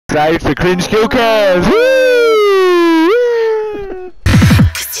Save for KringeCillKams! Woo!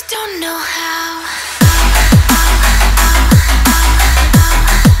 Cause you don't know how.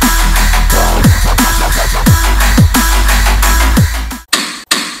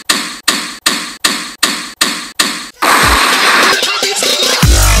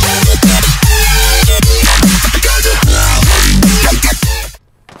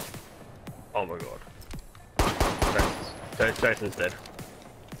 Oh my god. Jason's dead.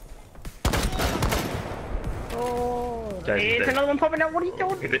 Oh, Jason's there's dead. another one popping out. What are you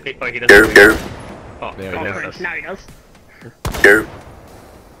doing? He doesn't. Go. Oh, There Oh, it is. Cringe. No, he does. Go.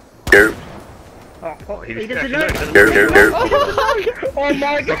 Oh, Oh, he just doesn't actually know. Go. Oh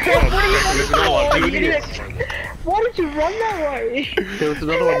my god, what are you doing? There Why did you run that way? was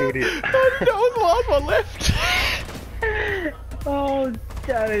another one, you idiot. That was the last one left. Oh,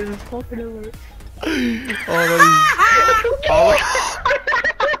 that is fucking hilarious.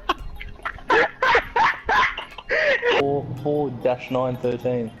 Oh,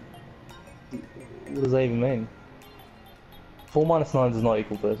 4-913. What does that even mean? 4 minus 9 does not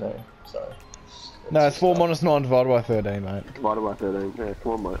equal 13, so... no, it's 4 minus 9 divided by 13, mate. Divided by 13. Yeah,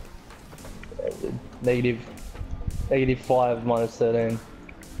 come on, mate. Negative 5 minus 13.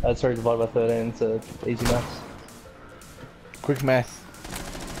 Sorry, divided by 13, it's easy maths. Quick math.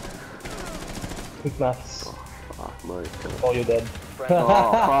 Quick maths. Fuck, mate. Oh, you're dead.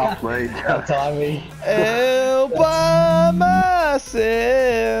 Oh, fuck, mate. Don't time me. All by myself.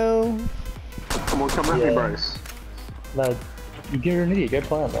 Come on, come at me, bros. No, you're an idiot, go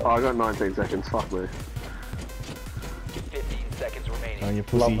play on that. Oh, I got 19 seconds. Fuck me. 15 seconds remaining. Go on, you Love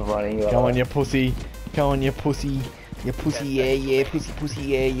pussy. the running. Go on, you pussy. Go on, you pussy. You pussy, yeah, pussy,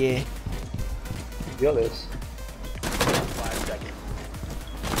 yeah. You got this. 5 seconds.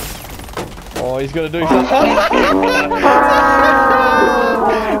 Oh, he's got to do something.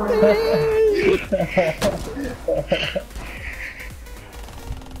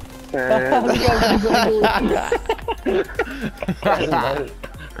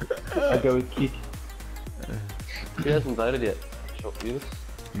 I go with kick. He hasn't voted yet. Shot views.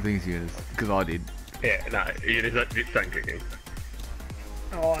 I think it's yours, because I did. Yeah, no, it's don't kick him.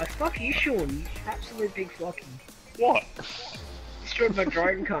 Oh, fuck you, Sean. You absolute big fucking. What? Destroyed my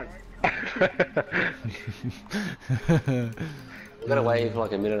drone cunt. We gotta wait for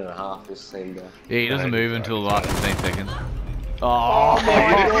like a minute and a half, this seemed Yeah, he doesn't move until the last 15 seconds. Oh Oh, my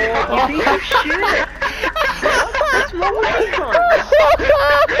god, you piece of shit! What's wrong with you, cunt?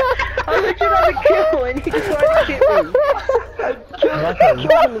 I literally had a kill and he decided to hit me. I killed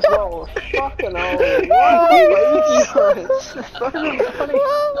him as well. Fucking hell. Why are you guys? It's fucking funny.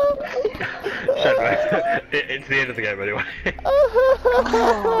 Shut up. It's the end of the game anyway.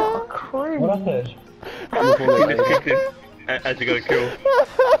 Oh, Cringe. What happened? He just kicked him as you got a kill.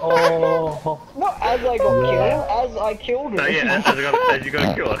 Oh. What, as I got killed? As I killed him? No, yeah, as you got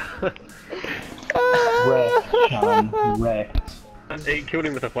a kill. Wrecked, Sean. Wrecked. He killed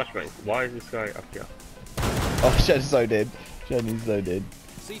him with a flashbang. Why is this guy up here? oh, Shannon's so dead. Shannon's so dead.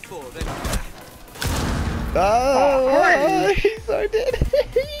 C4, then. Oh, he's so dead.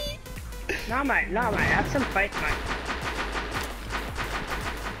 No mate, have some faith mate.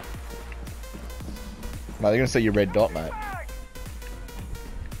 Mate, they're gonna see your red dot, mate.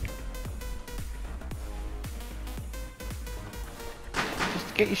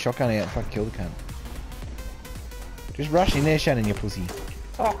 Just get your shotgun out and fucking kill the cunt. Just rush in there, Shannon, you pussy.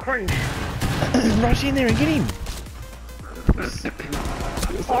 Oh, Cringe. Rush in there and get him.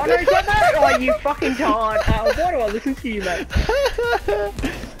 Oh no, get that! Oh, you fucking tard. Why do I listen to you, mate?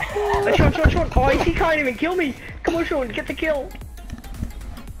 Sean. Oh, he can't even kill me. Come on, Sean, get the kill.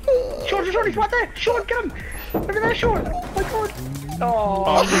 Sean, he's right there. Sean, get him. Over there, Sean. Oh my god.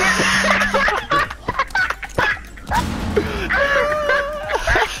 Oh.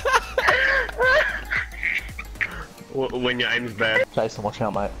 When your aim's bad. Jason, watch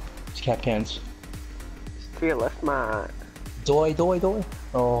out, mate. It's Killcams. To your left, mate. Doy.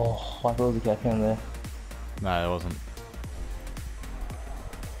 Oh, I thought there was a Killcam there. No, there wasn't.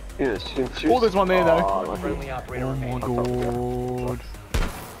 Yes, Oh, there's one there, though. Oh, Friendly operator Oh my remaining. god.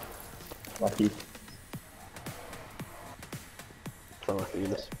 Lucky. so lucky,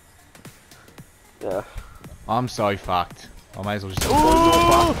 Eunice. Yeah. I'm so fucked. I may as well just.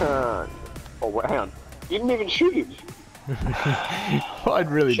 Oh, wow, hang on. You didn't even shoot him.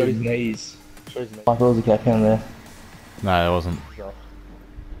 I'd really Shot his do. knees. I thought there was a Killcam there. No, there wasn't.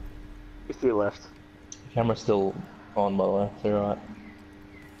 He's to your left. The camera's still on, by the way, so you're right.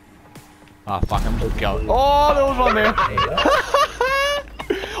 Ah, fuck, I'm just going. Oh, there was one there.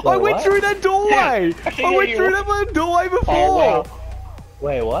 I went what? through that doorway. I went through that doorway before. Oh, wow.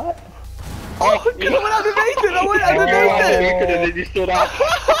 Wait, what? Oh, because I went underneath it! I went underneath it! And then you stood up.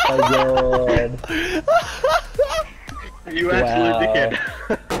 Oh my god. You absolute dickhead.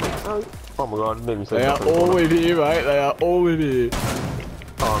 Oh my god, I didn't even say They are nothing. all in here, mate. They are all in here.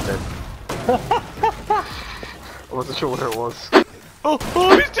 Oh, I'm dead. I wasn't sure what it was. Oh,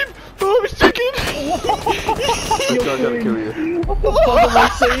 I missed him! Oh, I missed chicken! This guy's gonna kill you. What the fuck am I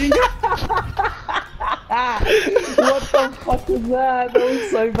seeing? What the fuck was that? That was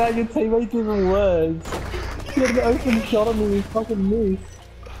so bad, your teammate's even worse. He had an open shot on me, he fucking missed.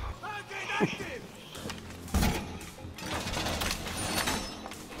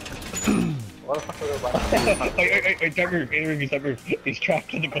 What the fuck was that? Wait, don't move, he's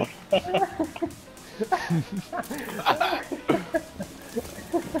trapped in the corner.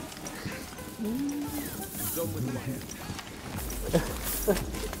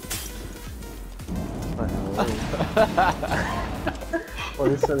 Well,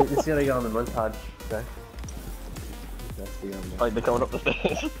 this is gonna go on the montage, okay? That's the Oh, they're coming up the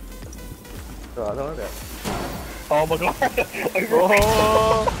stairs. Right, I don't know that. Oh my god!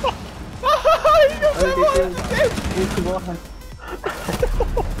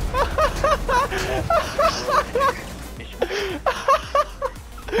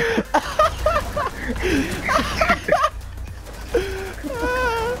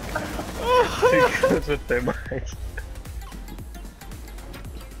 That's with their minds.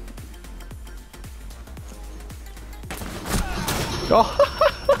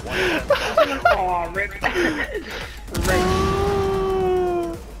 Oh, rip.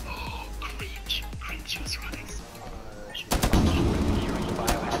 Cringe was running.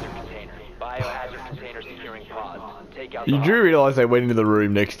 Biohazard container. Biohazard container securing pods. Take out the You do realise they went into the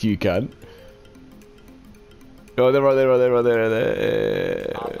room next to you, cunt. Oh, they're right there, right there, right there, right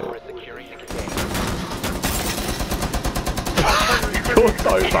there. Op 4 is securing the container. You're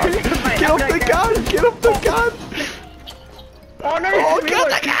so fucked. Get off the gun! Get off the gun! Oh no! Oh, get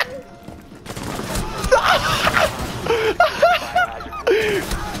the gun!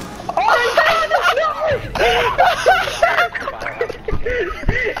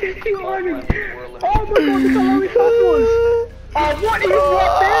 He won me! Oh my god, look how long his head was! Oh, what is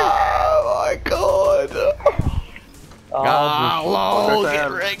right there? Oh my god! Ah, lol,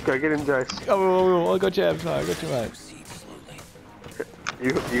 get wrecked! Go get him, Jace. Oh, I got jabs, no, I got you, mate.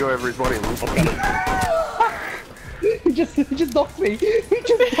 You go over his body and look. He just knocked me! He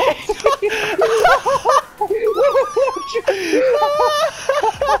just knocked me!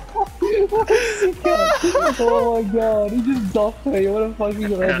 What a sicko! Oh my god, he just docked me, what a fucking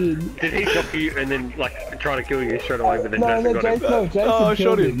legend! Did he drop you and then like try to kill you straight away, but then No, Jason got him? Jason Oh, I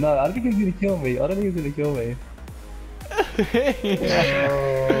killed shot him. No, I don't think he's gonna kill me. I don't think he's gonna kill me.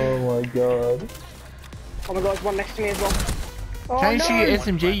 Oh my god. Oh my god, there's one next to me as well. Oh Change no! to your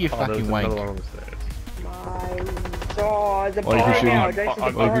SMG, you Oh, fucking there's another wank. one on the stairs. Oh, the Oh, you can shoot now, him. Jason's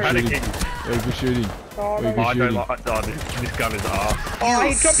I'm the Oh, you bar. can shoot him. panicking. Yeah, you can shoot him. Oh, Oh, you no. can I shoot don't him. like this gun is ass. Oh, he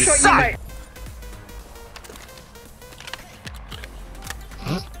drop shot you, mate.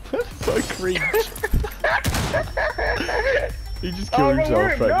 So cringe. He just Oh, killed wrong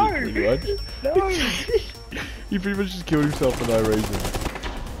himself room, practically, right? No! He pretty much just killed himself for no reason.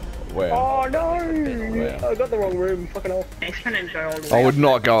 Wow. Oh no! Wow. I got the wrong room, fucking hell. I would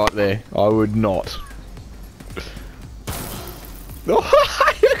not go up there. I would not. Oh,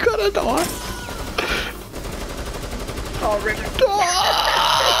 you gotta die. Oh, rip.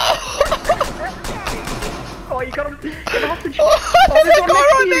 Oh, you got him. Get off the Oh, there's a guy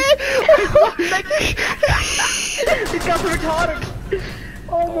right there! These guys are retarded.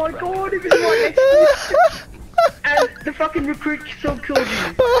 Oh my god, if it's right next to you. And the fucking recruit still killed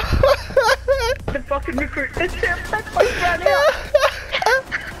you. The fucking recruit. That's it. That's fucking down here.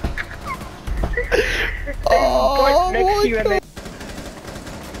 Oh next to you my and then.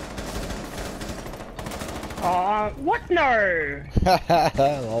 What? No.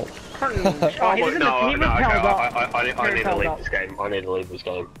 Lol. Cringe. Oh, he doesn't. He repelled up. I need to Repelled leave up. this game. I need to leave this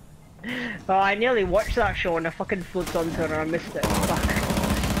game. Oh, I nearly watched that show and I fucking flipped onto it and I missed it. Fuck.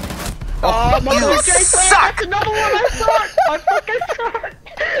 Oh my god, Jason! That's another one I saw it! I fucking saw it!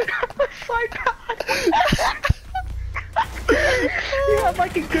 That was so bad! You had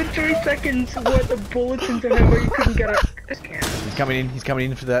like a good 3 seconds worth of bullets into him where you couldn't get it. He's coming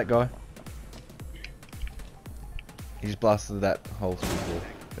in for that guy. He just blasted that hole through the door.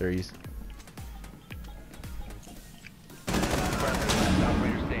 There he is.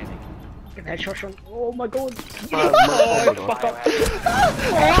 Get that shot on. Oh my god! Oh, Fuck up!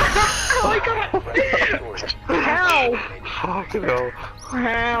 Oh my god! How? fucking hell.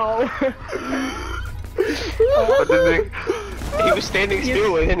 How? I didn't think... He was standing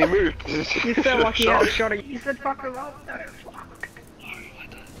still and then he moved. You felt like you had a shot at you. You said fuck him up. No, fuck.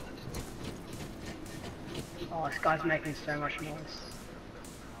 Oh, this guy's making so much noise.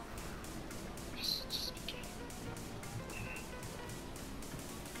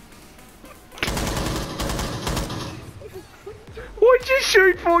 What'd you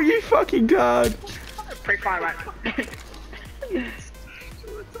shoot for, you fucking dad? Pre-fire, right?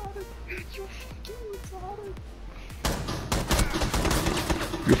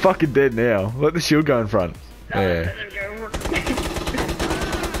 You're fucking dead now. Let the shield go in front. Yeah.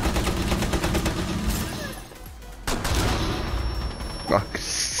 Fuck.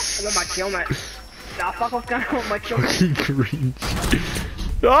 I got my kill, mate. Nah, fuck off, going on my kill, mate. Fucking cringe.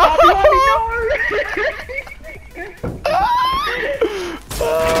 Oh,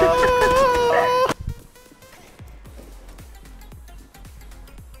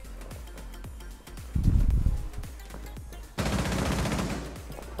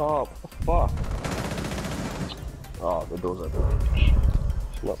 Oh, fuck. Oh, the door's open.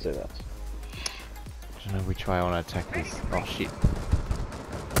 Should not say that. I don't know which way I want to attack this. Oh shit.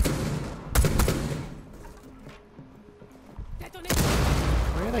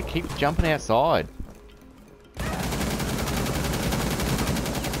 Where do they keep jumping outside?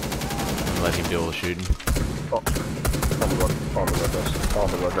 Let him do all the shooting. Oh my god. Oh my god. Oh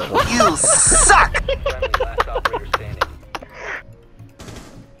my god. You suck! Friendly last operator standing.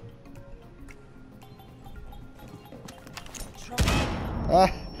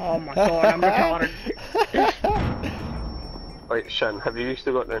 Oh my god, I'm retarded. Wait, Shan, have you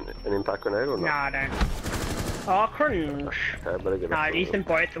still got an impact grenade or not? Nah, I don't. Oh, cringe. Okay, I better get Nah, it. used them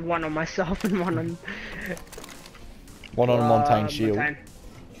both, one on myself and one on... One on Montaigne shield. Montaigne.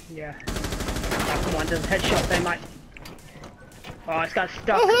 Yeah. That one does headshot they might... Oh, this guy's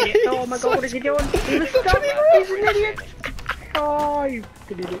stuck. Oh my god, what is he doing? He was stuck! He's an idiot! Oh, you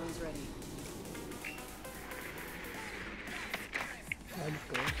fucking idiot. Oh my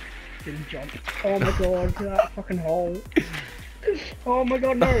god. Didn't jump. Oh my god, to that fucking hole. Oh my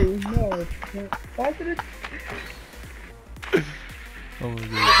god, no, no. Why did it? Oh my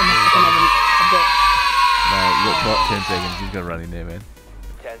god. I've got... No, you got 10 seconds. He's gonna run in there, man.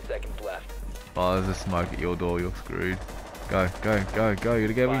 10 seconds left. Oh, there's a smoke at your door. You're screwed. Go, go, go, go. You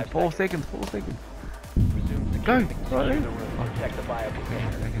gotta go in 4 seconds. 4 seconds. Resume Go. securing the container Right in there. the room to protect the bio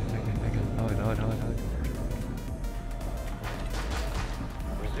container. Hide.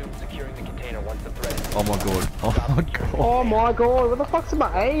 Resume securing the container once the threat is... Oh my god. Oh my god. Oh my god, what the fuck's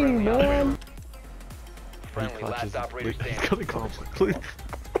my aim, man? Friendly last operator He's standing. gonna clutch the clip.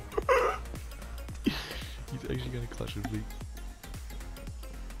 He's actually gonna clutch with me.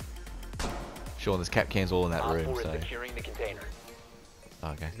 Sean, there's cap cans all in that Op room, 4 is so... securing the container.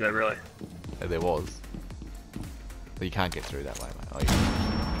 Okay. Is that really? There was. But you can't get through that way, mate. Oh, you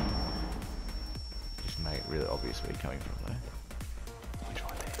just make it really obvious where you're coming from, though. He's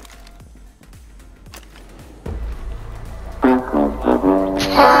right there.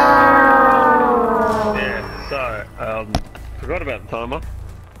 Yeah, so, forgot about the timer.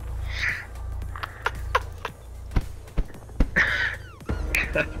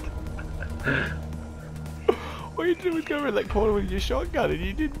 All you did was go around that corner with your shotgun and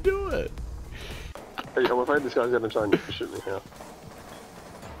you didn't do it. Hey, I'm afraid this guy's gonna try and shoot me here.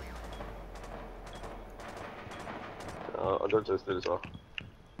 I'll go to this dude as well.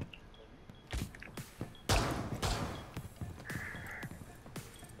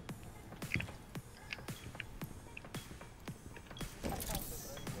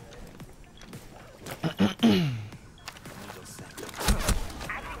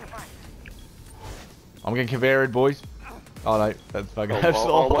 I'm getting conveyed, boys. Oh no, that's fucking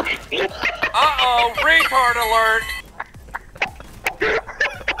Oh, Uh-oh, retard alert!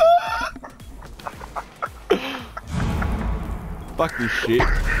 Fuck this shit.